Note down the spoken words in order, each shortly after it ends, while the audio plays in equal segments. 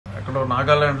ఎక్కడో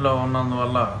నాగాలాండ్లో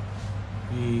ఉన్నందువల్ల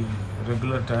ఈ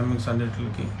రెగ్యులర్ టైమింగ్స్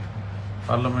అన్నిటికి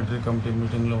పార్లమెంటరీ కమిటీ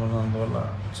మీటింగ్లో ఉన్నందువల్ల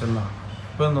చిన్న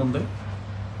ఇబ్బంది ఉంది.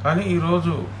 కానీ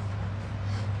ఈరోజు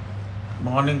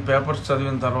మార్నింగ్ పేపర్స్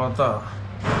చదివిన తర్వాత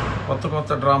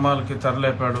కొత్త డ్రామాలకి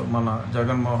తెరలేపాడు మన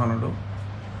జగన్మోహనుడు.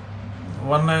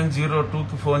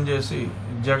 1902కి ఫోన్ చేసి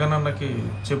జగన్ అన్నకి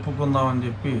చెప్పుకుందామని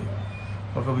చెప్పి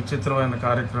ఒక విచిత్రమైన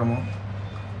కార్యక్రమం.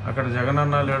 అక్కడ జగన్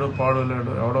అన్న లేడు, పాడు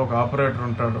లేడు, ఎవడో ఒక ఆపరేటర్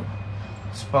ఉంటాడు.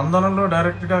 స్పందనలో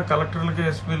డైరెక్ట్గా కలెక్టర్లకి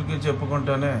ఎస్పీలకి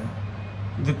చెప్పుకుంటేనే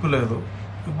దిక్కులేదు.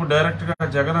 ఇప్పుడు డైరెక్ట్గా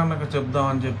జగన్ అన్నకి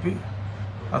చెప్దామని చెప్పి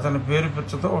అతని పేరు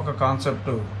పిచ్చతో ఒక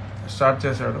కాన్సెప్ట్ స్టార్ట్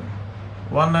చేశాడు.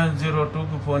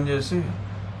 1902కి ఫోన్ చేసి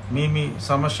మీ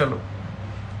సమస్యలు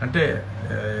అంటే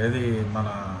ఇది మన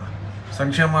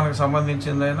సంక్షేమానికి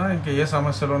సంబంధించిందైనా ఇంకా ఏ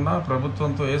సమస్యలున్నా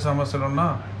ప్రభుత్వంతో ఏ సమస్యలున్నా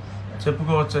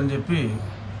చెప్పుకోవచ్చు అని చెప్పి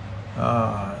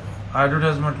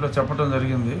అడ్వర్టైజ్మెంట్లో చెప్పడం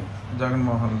జరిగింది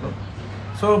జగన్మోహన్లో.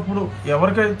 సో ఇప్పుడు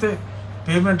ఎవరికైతే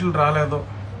పేమెంట్లు రాలేదో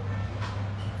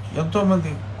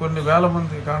ఎంతోమంది కొన్ని వేల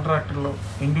మంది కాంట్రాక్టర్లు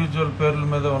ఇండివిజువల్ పేర్ల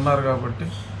మీద ఉన్నారు కాబట్టి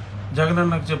జగన్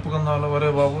అన్నకు చెప్పుకుందాంలో, ఒరే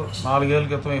బాబు 4 ఏళ్ళ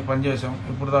క్రితం ఈ పని చేసాం,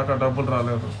 ఇప్పుడు దాకా డబ్బులు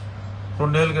రాలేదు,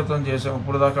 2 ఏళ్ళ క్రితం చేసాం,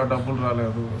 ఇప్పుడు దాకా డబ్బులు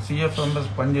రాలేదు, CFMS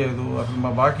పని చేయదు, అసలు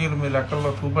మా బాకీలు మీ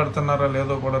లెక్కల్లో చూపెడుతున్నారా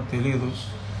లేదో కూడా తెలియదు.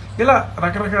 ఇలా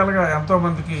రకరకాలుగా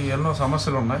ఎంతోమందికి ఎన్నో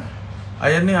సమస్యలు ఉన్నాయి.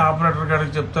 అవన్నీ ఆపరేటర్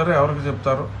గారికి చెప్తారు, ఎవరికి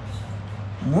చెప్తారు.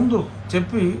 ముందు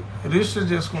చెప్పి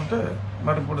రిజిస్టర్ చేసుకుంటే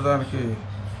మరి ఇప్పుడు దానికి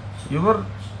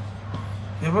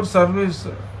యువర్ సర్వీస్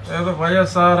ఏదో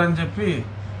YSR అని చెప్పి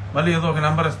మళ్ళీ ఏదో ఒక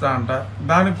నెంబర్ ఇస్తా అంట,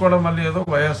 దానికి కూడా మళ్ళీ ఏదో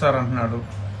YSR అంటున్నాడు.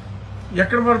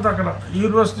 ఎక్కడ పడితే అక్కడ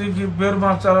యూనివర్సిటీకి పేరు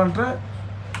మార్చాలంటే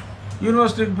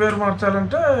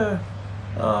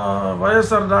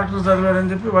YSR డాక్టర్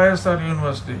చదివాడని చెప్పి YSR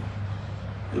యూనివర్సిటీ.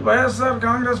 ఈ YSR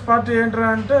కాంగ్రెస్ పార్టీ ఏంట్రా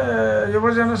అంటే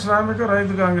యువజన శ్రామిక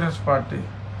రైతు కాంగ్రెస్ పార్టీ.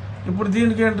 ఇప్పుడు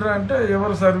దీనికి ఏంట్రా అంటే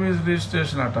యువర్ సర్వీస్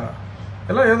రిజిస్ట్రేషన్ అట.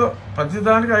 ఇలా ఏదో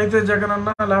ప్రతిదానికి అయితే జగనన్న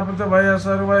లేకపోతే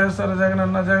వైఎస్ఆర్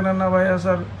జగనన్న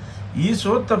వైఎస్ఆర్ ఈ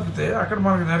సోది తప్పితే అక్కడ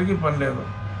మనకు జరిగే పని లేదు.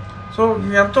 సో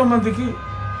ఎంతోమందికి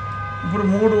ఇప్పుడు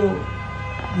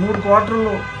మూడు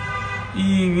క్వార్టర్లు ఈ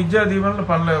విద్యా దీవెనలు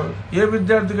పడలేదు. ఏ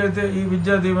విద్యార్థికి అయితే ఈ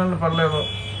విద్యా దీవెనలు పడలేదో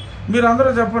మీరు అందరూ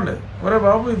చెప్పండి, ఒరే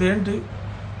బాబు ఇదేంటి,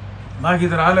 నాకు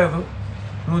ఇది రాలేదు,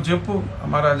 నువ్వు చెప్పు,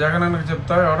 మరి ఆ జగనన్నకి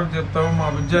చెప్తావు, ఎవరికి చెప్తావు, మా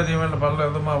విద్యా దీవెనలు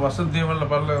పడలేదు, మా వసతి దీవెనలు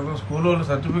పడలేదు, స్కూల్ వాళ్ళు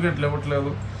సర్టిఫికెట్లు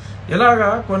ఇవ్వట్లేదు. ఇలాగా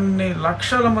కొన్ని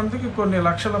లక్షల మందికి కొన్ని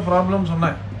లక్షల ప్రాబ్లమ్స్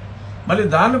ఉన్నాయి. మళ్ళీ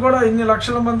దాన్ని కూడా ఇన్ని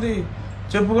లక్షల మంది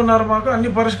చెప్పుకున్నారు, మాకు అన్ని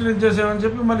పరిష్కరించేసామని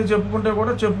చెప్పి మళ్ళీ చెప్పుకుంటే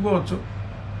కూడా చెప్పుకోవచ్చు.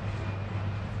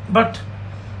 బట్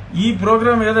ఈ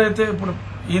ప్రోగ్రాం ఏదైతే ఇప్పుడు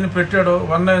ఈయన పెట్టాడో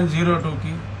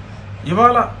 1902కి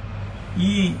ఇవాళ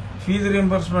ఈ ఫీజు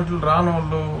రీంబర్స్మెంట్లు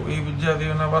రానోళ్ళు, ఈ విద్యా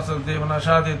దీవెన, వసతి దీవెన,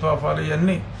 షాదీ తోఫాలు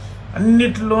ఇవన్నీ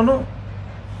అన్నిటిలోనూ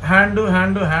హ్యాండ్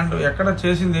ఎక్కడ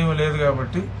చేసింది ఏమీ లేదు.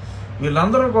 కాబట్టి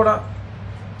వీళ్ళందరూ కూడా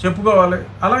చెప్పుకోవాలి.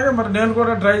 అలాగే మరి నేను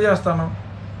కూడా ట్రై చేస్తాను.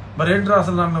 మరి ఏంటి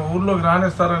అసలు నన్ను ఊళ్ళోకి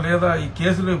రానిస్తారా లేదా, ఈ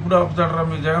కేసులు ఎప్పుడు ఆపుతాడరా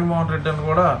మీ జగన్మోహన్ రెడ్డి అని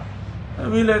కూడా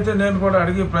వీలైతే నేను కూడా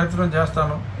అడిగే ప్రయత్నం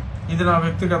చేస్తాను. ఇది నా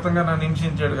వ్యక్తిగతంగా నన్ను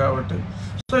హింసించాడు కాబట్టి.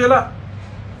 సో ఇలా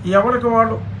ఎవరికి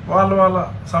వాళ్ళ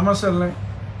సమస్యల్ని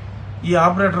ఈ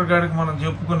ఆపరేటర్ గారికి మనం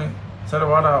చెప్పుకుని, సరే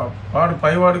వాడు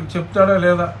పైవాడికి చెప్తాడా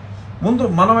లేదా, ముందు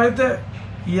మనమైతే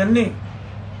ఇవన్నీ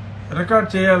రికార్డ్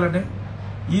చేయాలని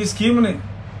ఈ స్కీమ్ని,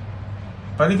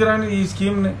 పనికిరాని ఈ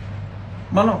స్కీమ్ని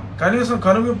మనం కనీసం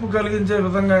కనువిప్పు కలిగించే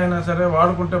విధంగా అయినా సరే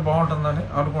వాడుకుంటే బాగుంటుందని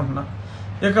అనుకుంటున్నా.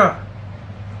 ఇక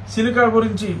సిలికా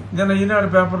గురించి నిన్న ఈనాడు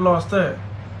పేపర్లో వస్తే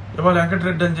ఇవాళ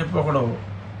వెంకటరెడ్డి అని చెప్పి ఒకడు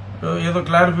ఏదో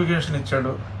క్లారిఫికేషన్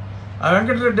ఇచ్చాడు. ఆ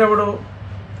వెంకటరెడ్డి ఎవడు?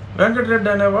 వెంకటరెడ్డి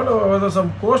అనేవాడు ఏదో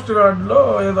కోస్ట్ గార్డ్లో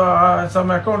ఏదో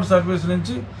అకౌంట్ సర్వీస్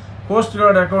నుంచి, కోస్ట్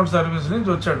గార్డ్ అకౌంట్ సర్వీస్ నుంచి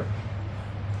వచ్చాడు.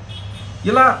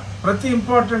 ఇలా ప్రతి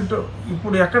ఇంపార్టెంట్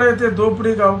ఇప్పుడు ఎక్కడైతే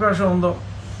దోపిడీకి అవకాశం ఉందో,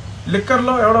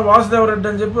 లిక్కర్లో ఎవడో వాసుదేవరెడ్డి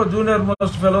అని చెప్పి జూనియర్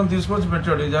మోస్ట్ ఫెలోని తీసుకొచ్చి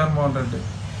పెట్టాడు ఈ జగన్మోహన్ రెడ్డి.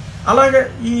 అలాగే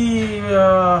ఈ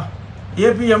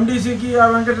ఏపీ MDCకి ఆ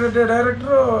వెంకటరెడ్డి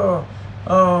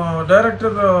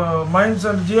డైరెక్టర్ మైన్స్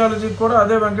అండ్ జియాలజీకి కూడా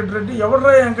అదే వెంకటరెడ్డి.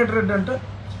 ఎవడరా వెంకటరెడ్డి అంటే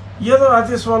ఏదో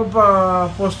అతి స్వల్ప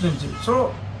పోస్ట్ నుంచి, సో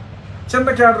చిన్న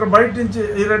క్యాడర్ బయట నుంచి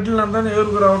ఈ రెడ్డిలందరినీ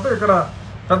ఏరుకు రావటం, ఇక్కడ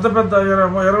పెద్ద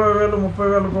 20,000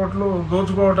 30,000 కోట్లు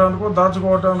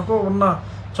దాచుకోవటానికో ఉన్న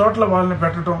చోట్ల వాళ్ళని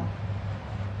పెట్టడం.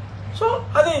 సో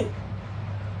అది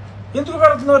ఎందుకు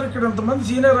పెడుతున్నారు? ఇక్కడ ఇంతమంది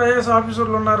సీనియర్ IAS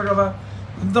ఆఫీసర్లు ఉన్నారు కదా,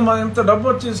 ఇంత డబ్బు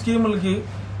వచ్చే స్కీములకి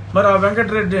మరి ఆ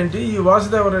వెంకటరెడ్డి ఏంటి, ఈ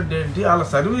వాసుదేవరెడ్డి ఏంటి, వాళ్ళ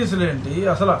సర్వీసులు ఏంటి,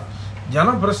 అసలు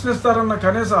జనం ప్రశ్నిస్తారన్న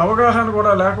కనీస అవగాహన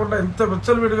కూడా లేకుండా ఇంత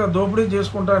విచ్చలవిడిగా దోపిడీ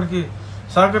చేసుకుంటానికి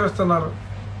సహకరిస్తున్నారు.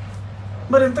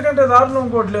 మరి ఇంతకంటే దారుణం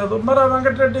ఇంకోటి లేదు. మరి ఆ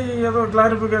వెంకటరెడ్డి ఏదో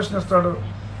క్లారిఫికేషన్ ఇస్తాడు,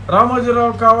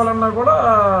 రామోజీరావు కావాలన్నా కూడా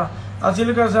ఆ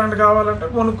సిలికా శాండ్ కావాలంటే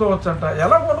కొనుక్కోవచ్చంట.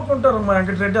 ఎలా కొనుక్కుంటారు మా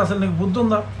వెంకటరెడ్డి? అసలు నీకు బుద్ధి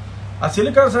ఉందా? ఆ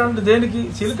సిలికా శాండ్ దేనికి?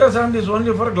 Silica sand is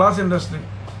only for glass industry.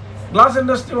 Glass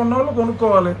industry ఉన్నవాళ్ళు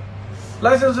కొనుక్కోవాలి,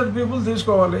 లైసెన్స్డ్ పీపుల్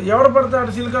తీసుకోవాలి. ఎవడు పడితే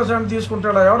ఆడు సిలికా శాండ్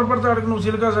తీసుకుంటాడా? ఎవడు పడితే ఆడికి నువ్వు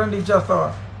సిలికా శాండ్ ఇచ్చేస్తావా?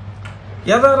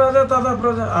 యథా రాజా తథా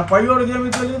ప్రజ. ఆ పయ్యోడికి ఏమీ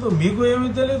తెలియదు, మీకు ఏమీ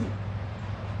తెలియదు.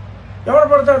 ఎవడు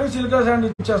పడితే ఆడికి సిలికా శాండ్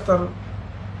ఇచ్చేస్తారు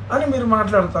అని మీరు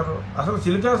మాట్లాడతారు. అసలు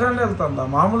సిలికా శాండ్ వెళ్తుందా?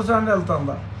 మామూలు శాండ్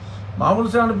వెళ్తుందా? మామూలు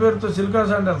శాండ్ పేరుతో సిలికా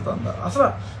శాండ్ వెళ్తుందా? అసలు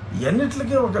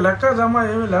ఎన్నిటికి ఒక లెక్క జమ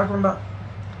ఏమీ లేకుండా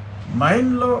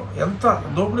మైండ్లో ఎంత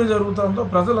దోపిడీ జరుగుతుందో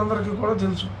ప్రజలందరికీ కూడా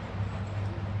తెలుసు.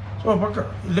 సో పక్క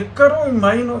లిక్కరు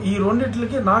మైను ఈ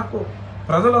రెండిట్లకి నాకు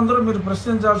ప్రజలందరూ మీరు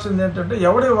ప్రశ్నించాల్సింది ఏంటంటే,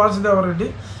 ఎవడే వాసుదేవరెడ్డి,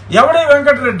 ఎవడే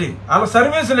వెంకటరెడ్డి, వాళ్ళ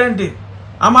సర్వీసులు ఏంటి?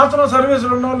 ఆ మాత్రం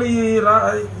సర్వీసులు ఉన్నవాళ్ళు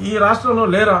ఈ రాష్ట్రంలో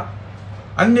లేరా?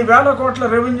 అన్ని వేల కోట్ల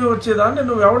రెవెన్యూ వచ్చేదాన్ని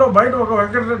నువ్వు ఎవడో బయట ఒక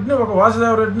వెంకటరెడ్డిని ఒక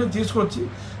వాసుదేవరెడ్డిని తీసుకొచ్చి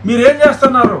మీరేం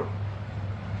చేస్తున్నారు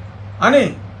అని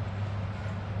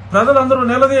ప్రజలందరూ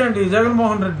నిలదీయండి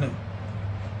జగన్మోహన్ రెడ్డిని.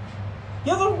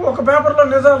 ఏదో ఒక పేపర్లో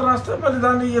నిజాలు రాస్తే మళ్ళీ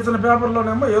దాన్ని ఇతని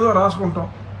పేపర్లోనేమో ఏదో రాసుకుంటాం.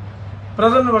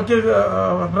 ప్రజల్ని ఒకే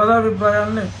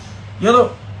ప్రజాభిప్రాయాన్ని ఏదో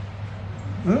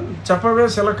చెప్పవే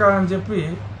సిలికా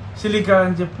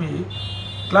అని చెప్పి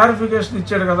క్లారిఫికేషన్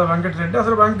ఇచ్చాడు కదా వెంకటరెడ్డి.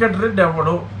 అసలు వెంకటరెడ్డి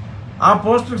ఎవడు? ఆ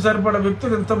పోస్టుకి సరిపడే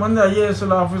వ్యక్తులు ఇంతమంది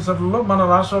ఐఏఎస్ల ఆఫీసర్లలో మన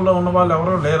రాష్ట్రంలో ఉన్న వాళ్ళు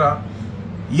ఎవరో లేరా?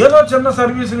 ఏదో చిన్న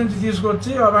సర్వీస్ నుంచి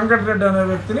తీసుకొచ్చి ఆ వెంకటరెడ్డి అనే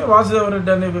వ్యక్తిని,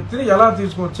 వాసుదేవరెడ్డి అనే వ్యక్తిని ఎలా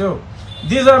తీసుకొచ్చావు?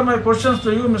 These are my questions to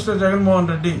you mister Jaganmohan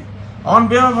Reddy. On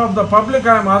behalf of the public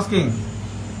I'm asking.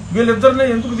 వీళ్ళిద్దరిని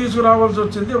ఎందుకు తీసుకురావాల్సి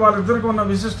వచ్చింది? వాళ్ళిద్దరికి ఉన్న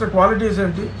విశిష్ట క్వాలిటీస్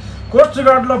ఏంటి? కోస్ట్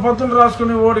గార్డులో పత్తులు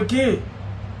రాసుకునే ఓడికి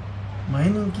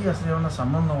మైనింగ్కి అసలు ఏమైనా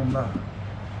సంబంధం ఉందా?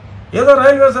 ఏదో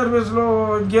రైల్వే సర్వీస్లో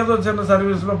ఇంకేదో చిన్న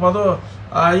సర్వీస్లో 10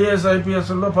 ఐఏఎస్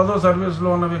ఐపీఎస్లో 10వ సర్వీస్లో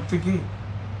ఉన్న వ్యక్తికి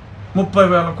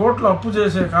 30,000 కోట్లు అప్పు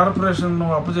చేసే కార్పొరేషన్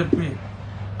నువ్వు అప్పుచెప్పి,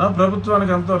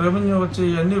 ప్రభుత్వానికి ఎంతో రెవెన్యూ వచ్చి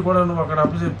ఇవన్నీ కూడా నువ్వు అక్కడ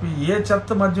అప్పుచెప్పి, ఏ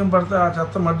చెత్త మద్యం పడితే ఆ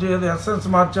చెత్త మద్యం ఏదో ఎస్సెన్స్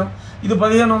మార్చాం, ఇది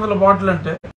 1500 బాటిల్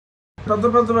అంటే పెద్ద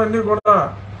పెద్దవన్నీ కూడా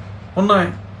ఉన్నాయి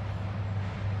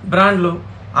బ్రాండ్లు.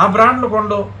 ఆ బ్రాండ్లు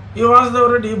కొండవు. ఈ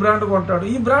వాసుదేవరెడ్డి ఈ బ్రాండ్ కొంటాడు.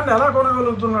 ఈ బ్రాండ్ ఎలా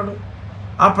కొనగలుగుతున్నాడు?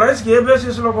 ఆ ప్రైస్కి ఏ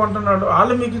బేసిస్లో కొంటున్నాడు?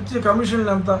 వాళ్ళు మీకు ఇచ్చే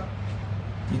కమిషన్లు ఎంత?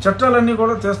 ఈ చట్టాలన్నీ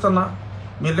కూడా తీస్తున్నా.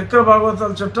 మీ లిక్కర్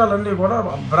భాగవతాల చట్టాలన్నీ కూడా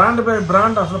బ్రాండ్ బై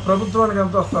బ్రాండ్ అసలు ప్రభుత్వానికి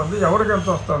ఎంత వస్తుంది, ఎవరికి ఎంత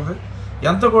వస్తుంది,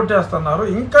 ఎంత కొట్టేస్తున్నారు.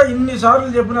 ఇంకా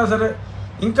ఇన్నిసార్లు చెప్పినా సరే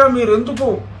ఇంకా మీరు ఎందుకు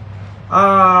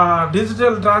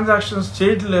డిజిటల్ ట్రాన్సాక్షన్స్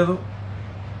చేయట్లేదు?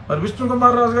 మరి విష్ణు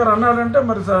కుమార్ రాజు గారు అన్నాడంటే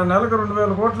మరి నెలకు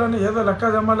 2,000 కోట్లని ఏదో లెక్క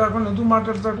జమ లేకుండా ఎందుకు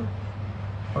మాట్లాడతాడు?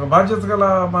 ఒక బాధ్యత గల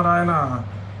మరి ఆయన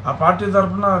ఆ పార్టీ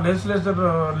తరఫున లెజిస్లేచర్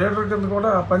లీడర్ కింద కూడా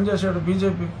పనిచేశాడు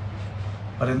బీజేపీ.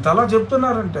 మరి ఇంతలా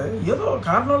చెప్తున్నారంటే ఏదో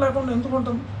కారణం లేకుండా ఎందుకు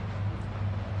ఉంటుంది?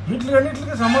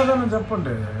 వీటికి సమాధానం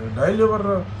చెప్పండి. డైలీ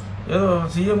ఎవరు ఏదో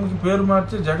సీఎంకి పేరు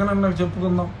మార్చి జగన్ అన్నకి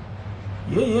చెప్పుకుందాం.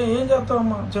 ఏం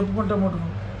చేస్తామమ్మా? చెప్పుకుంటే మటుకు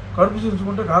కడుపు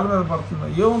చించుకుంటే కాళ్ళ మీద పడుతుంది.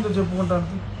 ఏముందో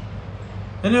చెప్పుకుంటానికి?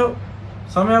 ఎనియో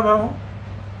సమయాభావం.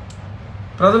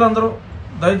 ప్రజలందరూ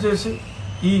దయచేసి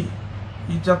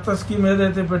ఈ చెత్త స్కీమ్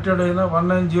ఏదైతే పెట్టాడో అయినా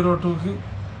 1902కి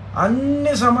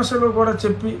అన్ని సమస్యలు కూడా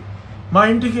చెప్పి మా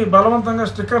ఇంటికి బలవంతంగా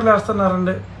స్టిక్కర్లు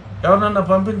వేస్తున్నారండి, ఎవరినన్నా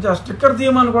పంపించి ఆ స్టిక్కర్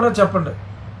తీయమని కూడా చెప్పండి.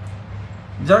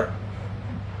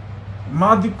 మా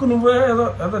దిక్కు నువ్వే ఏదో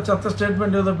చెత్త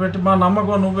స్టేట్మెంట్ ఏదో పెట్టి మా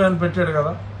నమ్మకం నువ్వే అని పెట్టాడు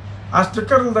కదా, ఆ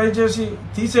స్టిక్కర్లు దయచేసి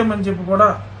తీసేయమని చెప్పి కూడా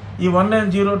ఈ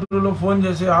 1902లో ఫోన్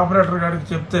చేసి ఆపరేటర్ గారికి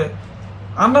చెప్తే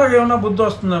అన్నకి ఏమన్నా బుద్ధి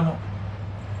వస్తుందేమో.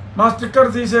 మా స్టిక్కర్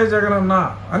తీసే జగనన్న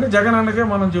అని జగనన్నకే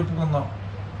మనం చెప్పుకుందాం.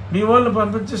 మీ వాళ్ళు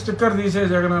పంపించి స్టిక్కర్ తీసే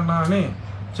జగనన్న అని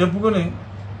చెప్పుకుని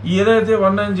ఏదైతే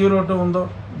 1902 ఉందో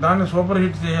దాన్ని సూపర్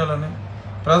హిట్ చేయాలని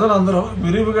ప్రజలందరూ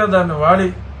విరివిగా దాన్ని వాడి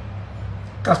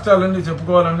కష్టాలన్నీ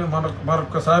చెప్పుకోవాలని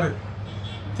మరొక్కసారి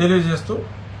తెలియజేస్తూ,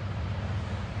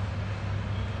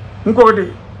 ఇంకొకటి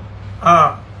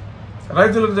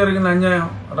రైతులకు జరిగిన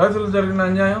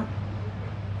అన్యాయం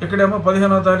ఇక్కడేమో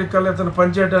 15వ తారీఖు కల్లా ఇతను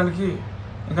పనిచేయడానికి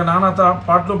ఇంకా నానా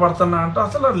పాటలు పడుతున్నా అంటే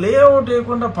అసలు లేఅవుట్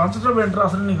వేయకుండా పంచడం ఏంటరా?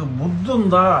 అసలు నీకు బుద్ధి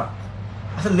ఉందా?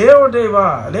 అసలు లేఅవుట్ వేయవా?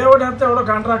 లేఅవుట్ వేస్తే ఎవడో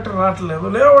కాంట్రాక్టర్ రావట్లేదు.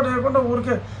 లేఅవుట్ వేయకుండా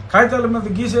ఊరికే కాగితాల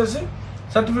మీద గీసేసి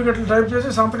సర్టిఫికెట్లు టైప్ చేసి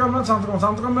సంతకం మీద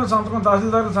సంతకం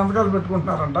తహసీల్దారులు సంతకాలు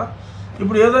పెట్టుకుంటున్నారంట.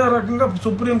 ఇప్పుడు ఏదో రకంగా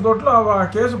సుప్రీంకోర్టులో ఆ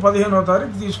కేసు 15వ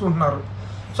తారీఖు తీసుకుంటున్నారు.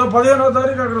 సో 15వ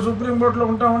తారీఖు అక్కడ సుప్రీంకోర్టులో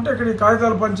ఉంటామంటే ఇక్కడ ఈ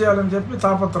కాగితాలు పనిచేయాలని చెప్పి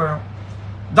తాపత్రయం.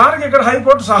 దానికి ఇక్కడ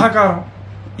హైకోర్టు సహకారం.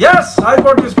 Yes,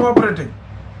 high court is cooperating.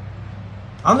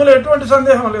 అందులో ఎటువంటి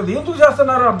సందేహం లేదు. ఎందుకు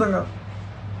చేస్తున్నారో అర్థం కాదు.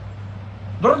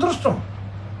 దురదృష్టం.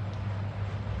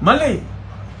 మళ్ళీ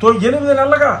 8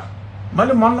 నెలలుగా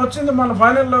మళ్ళీ మొన్న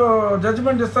ఫైనల్లో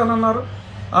జడ్జిమెంట్ ఇస్తానన్నారు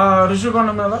ఋషికొండ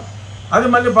మీద. అది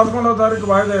మళ్ళీ 11వ తారీఖు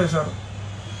వాయిదా వేశారు.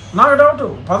 నాకు డౌట్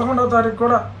 11వ తారీఖు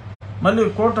కూడా మళ్ళీ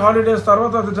కోర్టు హాలిడేస్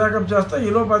తర్వాత అది టేకప్ చేస్తే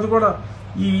ఈలోపు అది కూడా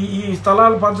ఈ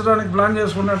స్థలాలు పంచడానికి ప్లాన్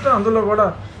చేసుకున్నట్టు అందులో కూడా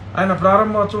ఆయన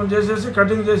ప్రారంభోత్సవం చేసేసి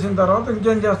కటింగ్ చేసిన తర్వాత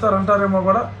ఇంకేం చేస్తారంటారేమో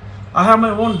కూడా. I have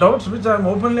my own doubts which I'm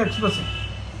openly expressing.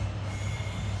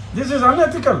 This is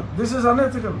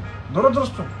unethical.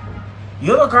 దురదృష్టం.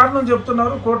 ఏదో కారణం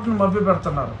చెప్తున్నారు, కోర్టును మభ్య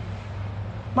పెడుతున్నారు.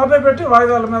 మభ్య పెట్టి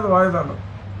వాయిదాల మీద వాయిదాలు.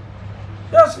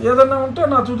 ఎస్, ఏదన్నా ఉంటే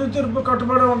నా తుది తీర్పు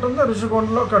కట్టుబడే ఉంటుంది.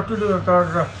 ఋషికొండలో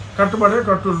కట్టుబడే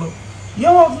కట్టుళ్ళు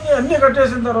ఏమవుతుంది? అన్నీ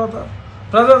కట్టేసిన తర్వాత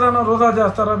ప్రజాధనం వృధా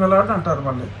చేస్తారా ఇలాంటి అంటారు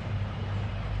మళ్ళీ.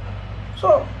 సో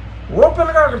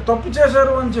ఓపెన్గా అక్కడ తప్పు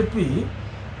చేశారు అని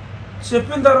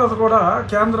చెప్పిన తర్వాత కూడా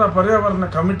కేంద్ర పర్యావరణ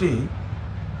కమిటీ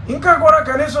ఇంకా కూడా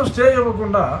కనీసం స్టే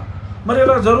ఇవ్వకుండా మరి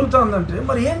ఇలా జరుగుతుందంటే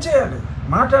మరి ఏం చేయాలి?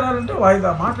 మాట్లాడాలంటే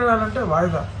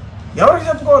వాయిదా. ఎవరికి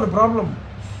చెప్పుకోవాలి ప్రాబ్లం?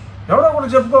 ఎవరో కూడా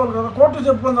చెప్పుకోవాలి కదా. కోర్టు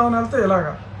చెప్పుకుందామని వెళ్తే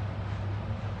ఇలాగా.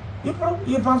 ఇప్పుడు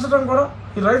ఈ పంచడం కూడా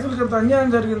ఈ రైతులకి ఇంత అన్యాయం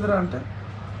జరిగిందిరా అంటే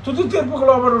తుది తీర్పుకు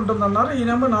లోబడి ఉంటుందన్నారు.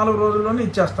 ఈయనేమో 4 రోజుల్లోనే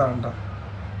ఇచ్చేస్తారంట.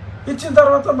 ఇచ్చిన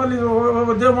తర్వాత మళ్ళీ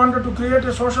they wanted to create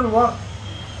a social war.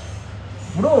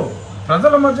 ఇప్పుడు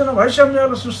ప్రజల మధ్యన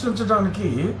వైషమ్యాలు సృష్టించడానికి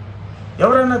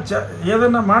ఎవరైనా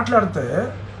ఏదైనా మాట్లాడితే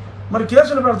మరి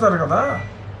కేసులు పెడతారు కదా.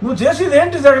 నువ్వు చేసేది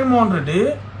ఏంటి జగన్మోహన్ రెడ్డి?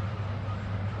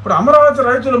 ఇప్పుడు అమరావతి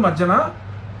రైతుల మధ్యన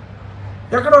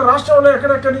ఎక్కడో రాష్ట్రంలో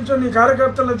ఎక్కడెక్కడి నుంచో నీ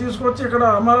కార్యకర్తలను తీసుకొచ్చి ఇక్కడ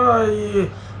ఈ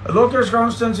లోకేష్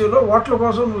కాన్స్టిట్యున్సీలో ఓట్ల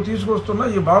కోసం నువ్వు తీసుకొస్తున్న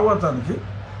ఈ భాగవతానికి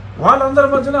వాళ్ళందరి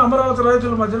మధ్యన అమరావతి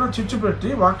రైతుల మధ్యన చిచ్చు పెట్టి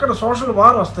అక్కడ సోషల్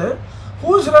వార్ వస్తే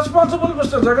who is responsible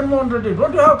mister Jaganmohan Reddy?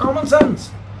 Don't you have common sense?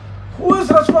 Who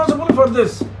is responsible for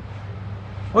this?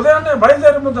 ఉదయాన్నే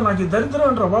బయలుదేరే ముందు నాకు ఈ దరిద్రం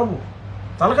అంటారా బాబు,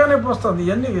 తలకాయ నొప్పి వస్తుంది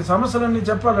ఇవన్నీ సమస్యలన్నీ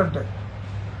చెప్పాలంటే.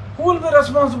 Who will be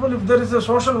responsible if there is a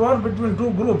social war between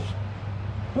 2 groups?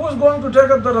 Who is going to take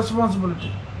up the responsibility?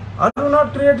 Are you not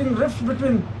creating rifts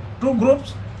between 2 groups?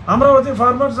 Amravati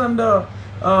farmers and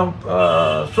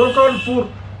so-called poor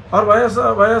or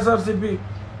YSRCP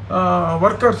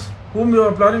workers whom you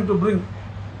are planning to bring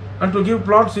and to give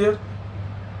plots here.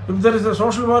 If there is a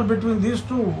social war between these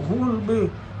two, who will be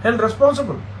held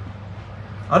responsible?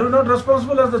 Are you not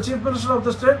responsible as the Chief Minister of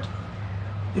the state?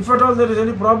 If at all there is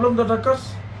any problem that occurs?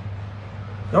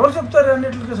 ఎవరు చెప్తారు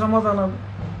అన్నిటికీ సమాధానాలు?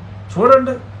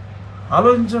 చూడండి,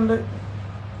 ఆలోచించండి,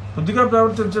 బుద్ధిగా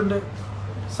ప్రవర్తించండి.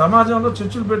 సమాజంలో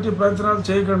చిచ్చులు పెట్టి ప్రయత్నాలు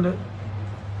చేయకండి.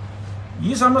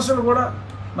 ఈ సమస్యలు కూడా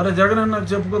మరి జగన్ అన్నకు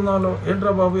చెప్పుకుందాంలో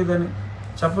ఏంట్రా బాబు ఇదని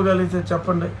చెప్పగలిగితే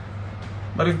చెప్పండి.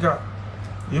 మరి ఇంకా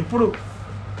ఎప్పుడు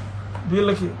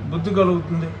వీళ్ళకి బుద్ధి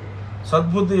కలుగుతుంది,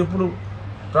 సద్బుద్ధి ఎప్పుడు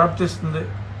ప్రాప్తిస్తుంది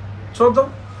చూద్దాం.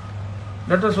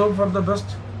 Let us hope for the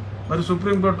best. మరి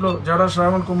సుప్రీంకోర్టులో జడా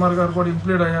శ్రావణ్ కుమార్ గారు కూడా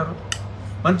ఇంప్లీడ్ అయ్యారు.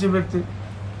 మంచి వ్యక్తి.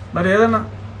 మరి ఏదైనా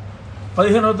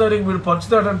 15వ తారీఖు వీడు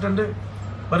పంచుతాడంటే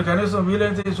మరి కనీసం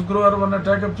వీలైతే శుక్రవారం అన్న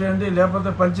టేకప్ చేయండి,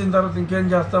 లేకపోతే పంచిన తర్వాత ఇంకేం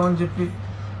చేస్తామని చెప్పి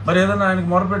మరి ఏదైనా ఆయనకు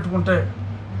మొరపెట్టుకుంటే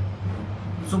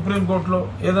సుప్రీంకోర్టులో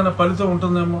ఏదైనా ఫలితం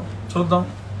ఉంటుందేమో చూద్దాం.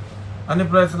 అన్ని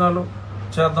ప్రయత్నాలు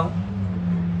చేద్దాం.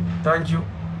 Thank you.